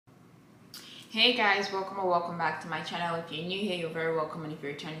Hey guys, welcome or welcome back to my channel. If you're new here, you're very welcome, and if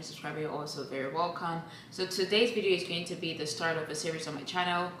you're a returning subscriber, you're also very welcome. So today's video is going to be the start of a series on my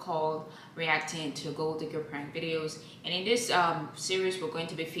channel called Reacting to Gold Digger Prank Videos. And in this series, we're going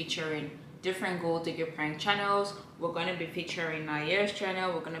to be featuring different Gold Digger Prank channels. We're going to be featuring Nyyear's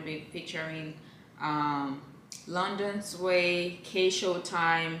channel. We're going to be featuring London's Way, K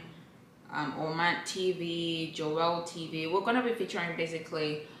Showtime, Oman TV, Joel TV. We're going to be featuring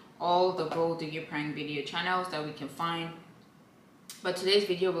basically all the Gold Digger Prank video channels that we can find. But today's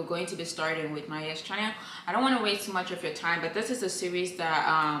video, we're going to be starting with Nyyear's channel. I don't want to waste too much of your time, but this is a series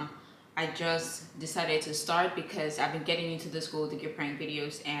that I just decided to start because I've been getting into this Gold Digger Prank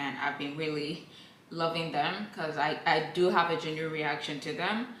videos and I've been really loving them because I do have a genuine reaction to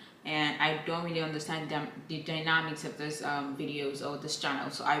them, and I don't really understand the dynamics of this videos or this channel.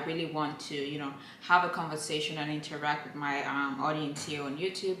 So I really want to, you know, have a conversation and interact with my audience here on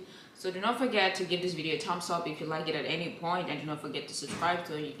YouTube. So do not forget to give this video a thumbs up if you like it at any point, and do not forget to subscribe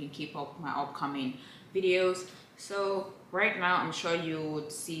so you can keep up my upcoming videos. So right now, I'm sure you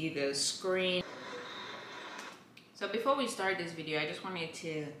would see the screen. So before we start this video, I just wanted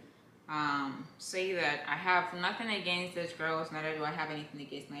to say that I have nothing against this girl, neither do I have anything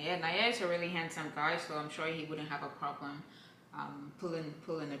against Nyyear. Nyyear is a really handsome guy, so I'm sure he wouldn't have a problem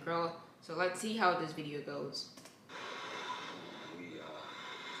pulling a girl. So let's see how this video goes.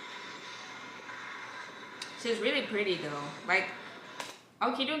 She's really pretty though. Like,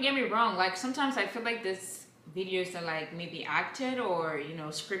 okay, don't get me wrong, like sometimes I feel like this videos are like maybe acted or, you know,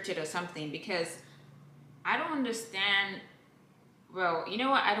 scripted or something, because I don't understand. Well, you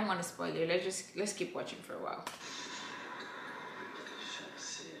know what? I don't want to spoil it. Let's keep watching for a while.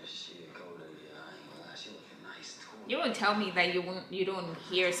 You won't tell me that you don't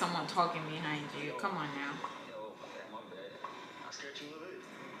hear someone talking behind you. Come on now.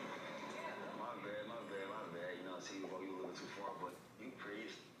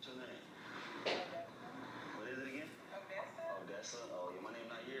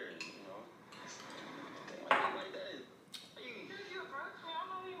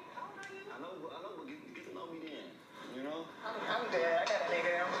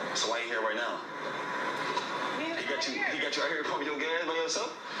 So why are you here right now? He got you out here pumping your gas by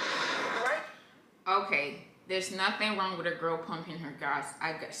yourself? Right? Okay, there's nothing wrong with a girl pumping her gas.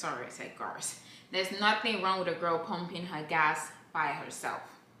 Sorry, I said gas. There's nothing wrong with a girl pumping her gas by herself.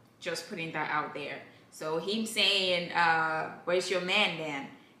 Just putting that out there. So him saying, where's your man then?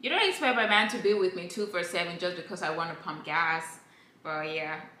 You don't expect my man to be with me 24/7 just because I want to pump gas. But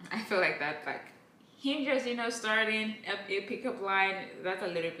yeah, I feel like that, like, him just, you know, starting a pickup line, that's a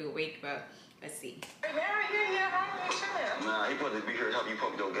little bit weak, but let's see. Nah, he supposed to be here to help you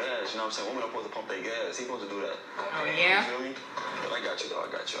pump your gas. You know what I'm saying? Women are supposed to pump their gas. He supposed to do that. Oh, yeah? You feel me? But I got you, though.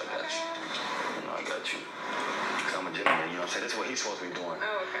 I got you. You know, I got you. Cause I'm a gentleman, you know what I'm saying? That's what he's supposed to be doing.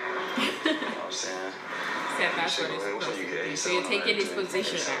 Oh, okay. You know what I'm saying? Except that's what it's supposed to be. So you're taking his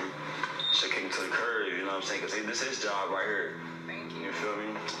position now. Should kick him to the curb, you know what I'm saying? Because this is his job right here. Thank you. You feel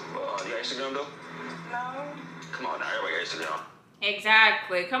me? But, do you got Instagram, though? No. Come on now, everybody got Instagram.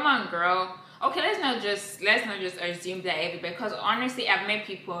 Exactly. Come on, girl. Okay, let's not just assume that everybody, because honestly, I've met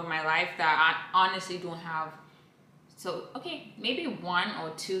people in my life that I honestly don't have. So okay, maybe one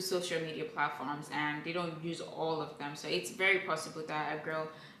or two social media platforms, and they don't use all of them. So it's very possible that a girl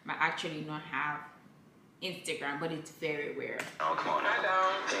might actually not have Instagram, but it's very rare. Oh, come on now. I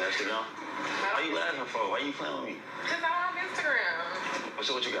don't. Take Instagram? Why you laughing for? Why you playing with me? Because I don't have Instagram.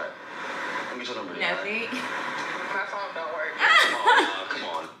 So what you got? Let me get your number. Nothing. My phone don't work. Come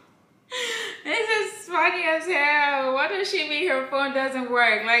on. This is funny as hell. What does she mean her phone doesn't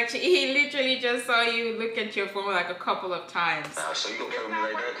work? Like, he literally just saw you look at your phone like a couple of times. So you gonna play with me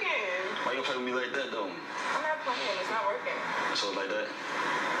like that? Why you gonna play with me like that though? I'm not playing, it's not working. So like that?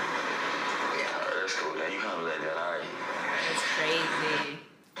 Yeah, alright, that's cool. Now you kinda like that, alright. That's crazy.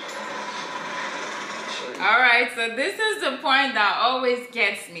 Alright, so this is the point that always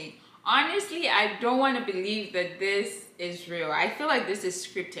gets me. Honestly, I don't want to believe that this is real. I feel like this is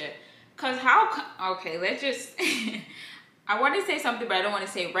scripted. Cause okay, let's just, I want to say something, but I don't want to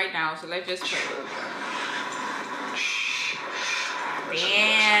say it right now. So let's just try.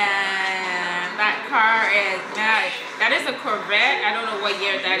 Damn, that car is nice. That is a Corvette. I don't know what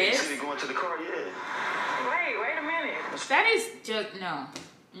year that is. Going to the car, yeah. Wait a minute. That is just, no,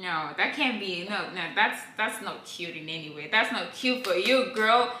 that can't be, no, that's not cute in any way. That's not cute for you,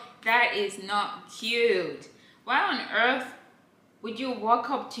 girl. That is not cute. Why on earth would you walk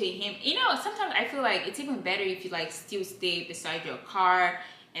up to him? You know, sometimes I feel like it's even better if you like still stay beside your car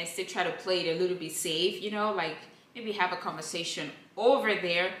and still try to play it a little bit safe, you know, like maybe have a conversation over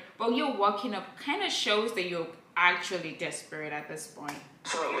there, but you're walking up, kind of shows that you're actually desperate at this point.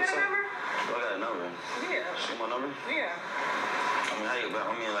 What's up? What's up? I got a number. Yeah. See my number? Yeah. I mean, how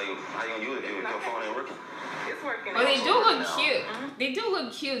you gonna use it if your phone ain't working? It's working. Well, they do look cute. They do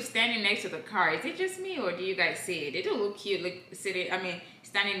look cute standing next to the car. Is it just me, or do you guys see it? They do look cute,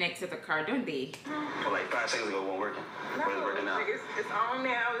 standing next to the car, don't they? Well, like 5 seconds ago, it wasn't working. No, it's working now. It's on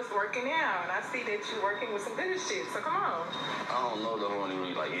now. It's working now, and I see that you're working with some good shit. So come on. I don't know though. I don't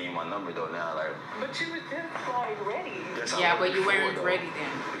even like give you my number though now. Like. But you was just like ready. Yeah, but you weren't ready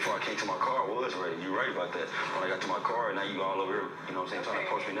then. Before I came to my car, I was ready. You're right about that. When I got to my car, now you all over here. You know what I'm saying? Trying to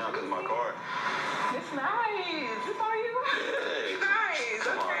approach me now because of my car. It's nice. It's all you. Yeah. Nice.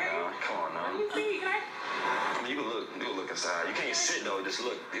 Come on now. Come on now. Let me see. Can I? I mean, you can look inside. You can't sit though. Just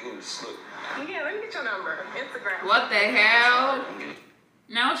look. You can just look. Yeah, let me get your number. Instagram. What the hell?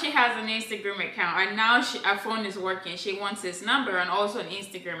 Now she has an Instagram account, and now her phone is working. She wants his number and also an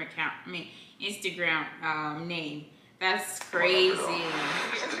Instagram account. Instagram name. That's crazy.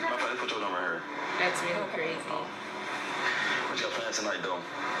 Put your number here. That's really crazy. What you got plans tonight though?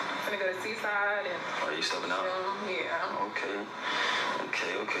 I'm gonna go to Seaside and. Are you stepping out? Yeah. Okay.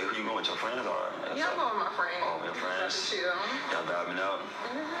 Who you going with, your friends or? Yeah, I'm going with my friends. Oh, your friends. Chill. Y'all vibing out?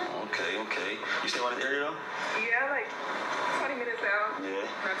 Okay. You stay around this area though? Yeah, like 20 minutes out. Yeah.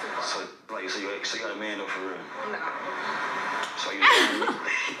 Not too far. So you got a man though for real? No. So you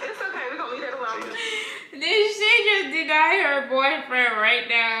It's okay, we're gonna leave that alone. She just denied her boyfriend right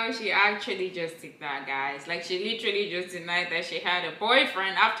now. She actually just did that, guys. Like, she literally just denied that she had a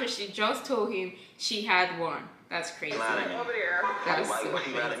boyfriend after she just told him she had one. That's crazy. Over there. That's so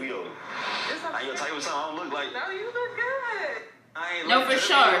crazy. Mad at me though. I ain't your type of something. I don't look like. No, you look good. No, for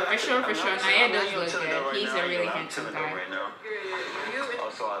sure. Nyyear does look good. He's a really handsome guy. Right now.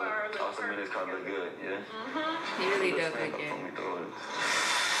 Also, this car look good. Yeah. He really does look good.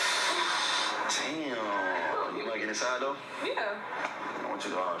 Damn. You want to get inside though? Yeah. I want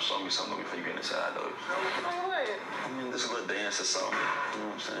you to show me something before you get inside though. What? I mean, this little dance or something. You know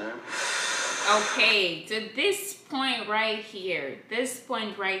what I'm saying? Okay, so this point right here is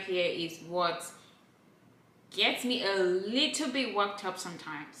what gets me a little bit worked up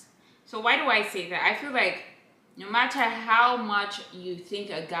sometimes. So why do I say that? I feel like no matter how much you think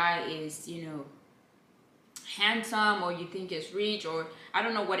a guy is, handsome, or you think is rich, or I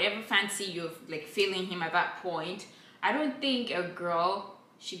don't know, whatever fancy you're like feeling him at that point, I don't think a girl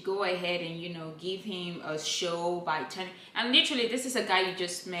should go ahead and give him a show by turning. And literally, this is a guy you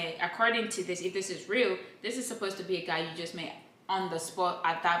just met. According to this, if this is real, this is supposed to be a guy you just met on the spot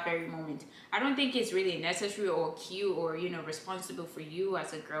at that very moment. I don't think it's really necessary or cute or responsible for you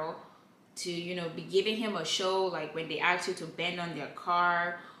as a girl to be giving him a show, like when they ask you to bend on their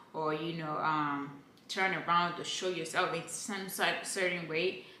car, or turn around to show yourself in some certain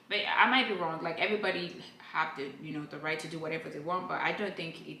way. But I might be wrong. Like, everybody have the the right to do whatever they want, but I don't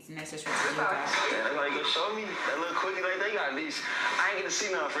think it's necessary to do that. Yeah, that's why you gonna show me that little quickie like they got these. I ain't get to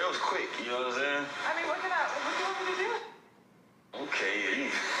see nothing for it. It was quick. You know what I'm saying? I mean, what do you want me to do? Okay, What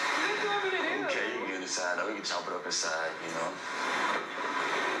do you want me to do? Okay, you can get inside. We can chop it up inside. Okay.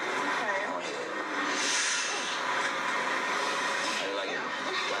 Go ahead. How you like it?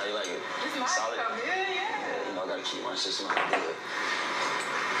 How you like it? It's nice. Solid. Yeah. I gotta keep my system good.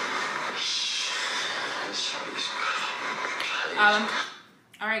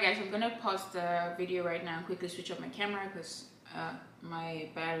 Alright guys, I'm gonna pause the video right now and quickly switch up my camera because my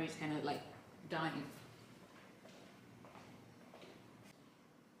battery's kind of like dying.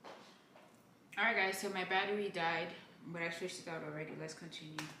 Alright guys, so my battery died, but I switched it out already. Let's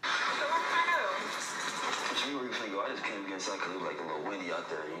continue. You were gonna go. I just came inside because it was like a little windy out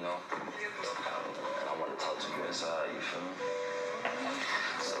there, And I wanted to talk to you inside, you feel me?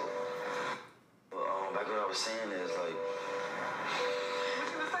 So, back what I was saying is like. What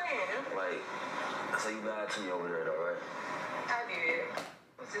you were saying? Like, so you lied to me over there, though, right? I did.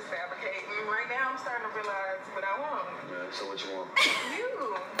 I was just fabricating. Right now, I'm starting to realize what I want. Yeah. So what you want?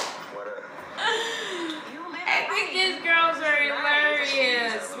 You. What up? I think these girls are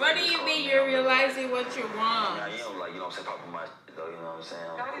hilarious. What do you mean you're realizing what you want? Yeah, you know what I'm saying, pop my shit though, you know what I'm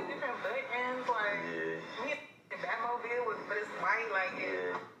saying? Got these different buttons, like, me and Batmobile, but it's white, like,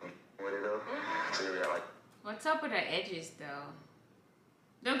 yeah. With it though? So you're like. What's up with the edges though?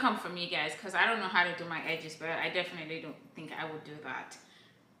 Don't come for me, guys, because I don't know how to do my edges, but I definitely don't think I would do that.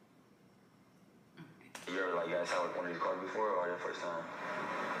 You ever like guys had one of these cars before, or your first time?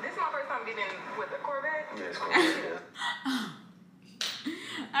 This is my first time getting with a Corvette. Yeah, it's Corvette,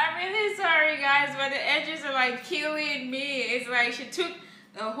 I'm really sorry, guys, but the edges are like killing me. It's like she took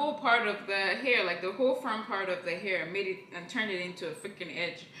the whole part of the hair, like the whole front part of the hair, made it and turned it into a freaking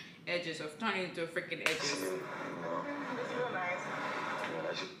edges of turning into a freaking edges. It's real nice. Yeah,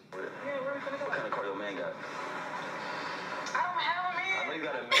 that's you. Yeah, where we gonna go? What kind of car your man got? I don't have a man. I know you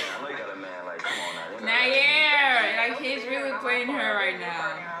got a man. I know you got a man. Like, come on now. Nyyear, like he's really playing her right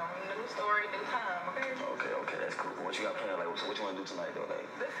now. New story, new time, okay? Okay, that's cool. What you got planned? Like, what you want to do tonight, though? Like,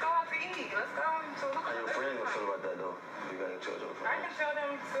 Let's go out to eat. Let's go. how your friends gonna feel about that, though? You got to tell your I friends. can tell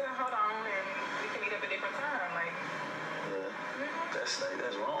them to hold on and we can meet up a different time. Like, Yeah.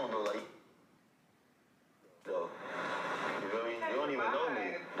 That's wrong, though. Like, though. You feel me? You don't even know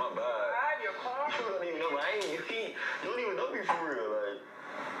me. My bad. drive your car. You don't even know me. You don't even know me for real. Like,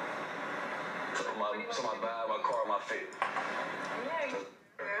 so my bag, my car, my fit. Yeah.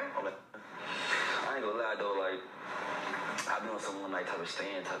 I ain't gonna lie though, like I've been on someone like type of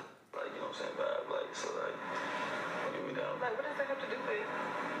stand type, like you know what I'm saying, vibe, like so like don't get me down. Like, what does that have to do with it?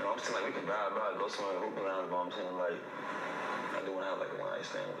 You know, I'm saying like we can vibe, go somewhere, hoop around, but I'm saying like I do want to have like a one night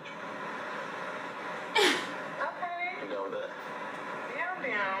stand with you. Okay. You down with that? Yeah, I'm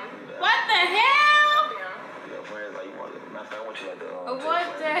down. You down? What the hell? I'm down. You know, friends, like you want, matter of fact, I want you like to. What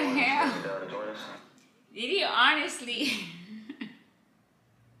the hell? You down to join us? Did he honestly?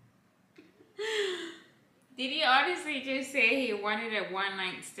 Did he honestly just say he wanted a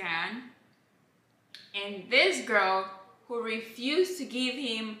one-night stand? And this girl who refused to give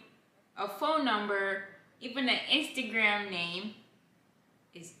him a phone number, even an Instagram name,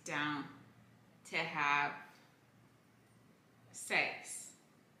 is down to have sex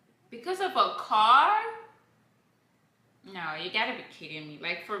because of a car? No, you gotta be kidding me.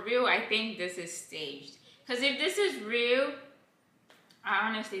 Like, for real, I think this is staged. Because if this is real, I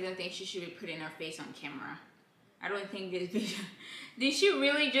honestly don't think she should be putting her face on camera. I don't think this video... Did she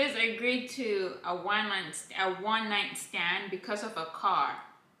really just agree to a one-night stand because of a car?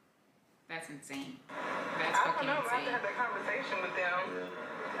 That's insane. That's fucking I don't know. I have to insane. have that conversation with them.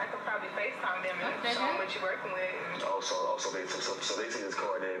 Yeah. I could probably FaceTime them and show them what you're working with. And Also, so they see this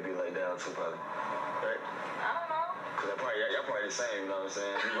car, they'd be like down too, probably. Right? I don't know. Cause y'all probably the same, you know what I'm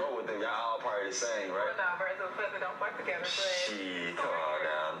saying? You roll with them, y'all all probably the same, right? Well, no, birds of a feather don't flock together. But Shit, come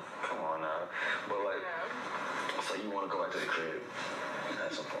on now. But like, so you want to go back to the crib and have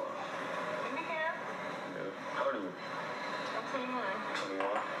some fun? we can. Yeah. How old are you? I'm 21.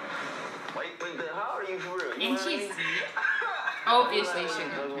 21. Wait, how old are you for real? You And know what I she's mean? obviously You she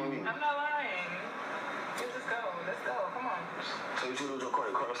know what I mean? I'm not lying. Let's just go. Let's go. Come on. So you lose your car?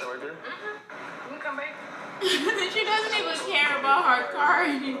 Your car stay right there? You can come back. She doesn't even care about her car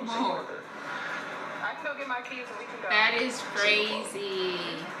anymore. I can go get my keys and we can go. That is crazy.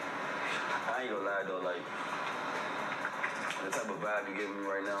 I ain't gonna lie though, like the type of vibe you giving me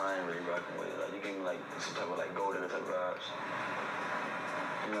right now, I ain't really rocking with it. Like you give me like some type of like gold digger type vibes.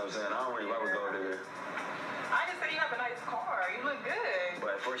 You know what I'm saying? I don't really rock with gold digger. I just say you have a nice car. You look good.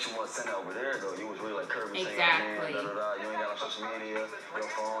 But at first you want to send it over there though. You was really like curving Exactly. saying, you ain't got on social media, your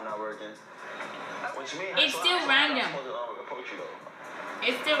phone not working. What you mean? It's still random. I'm supposed to approach you though.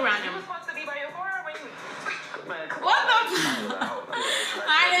 It's still You random. were supposed to be by your car when you... Man, come What on. the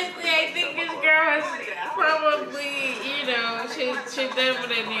Honestly, I think this girl is probably, you know, she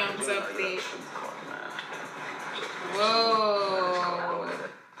definitely on something. Whoa.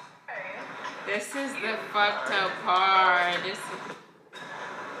 This is the fucked up part. This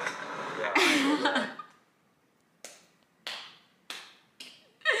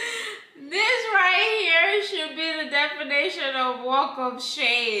right here should be the definition of walk of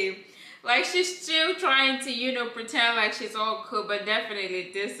shame. Like, she's still trying to, you know, pretend like she's all cool, but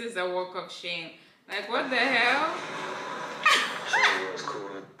definitely this is a walk of shame. Like, what the hell?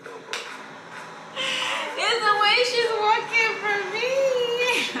 It's the way she's walking for me.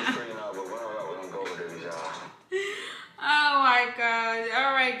 Oh my god.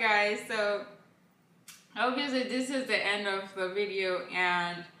 Alright guys, so obviously this is the end of the video,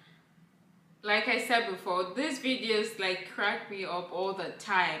 and like I said before, these videos like crack me up all the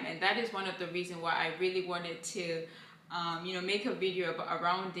time, and that is one of the reasons why I really wanted to you know, make a video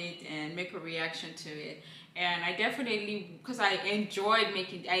around it and make a reaction to it. And I definitely, because I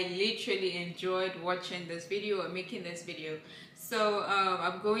literally enjoyed watching this video or making this video. So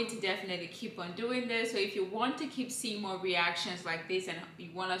I'm going to definitely keep on doing this. So if you want to keep seeing more reactions like this, and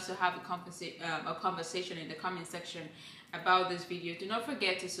you want us to have a conversation in the comment section about this video, do not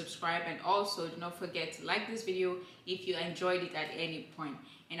forget to subscribe, and also do not forget to like this video if you enjoyed it at any point.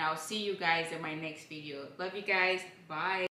 And I'll see you guys in my next video. Love you guys. Bye.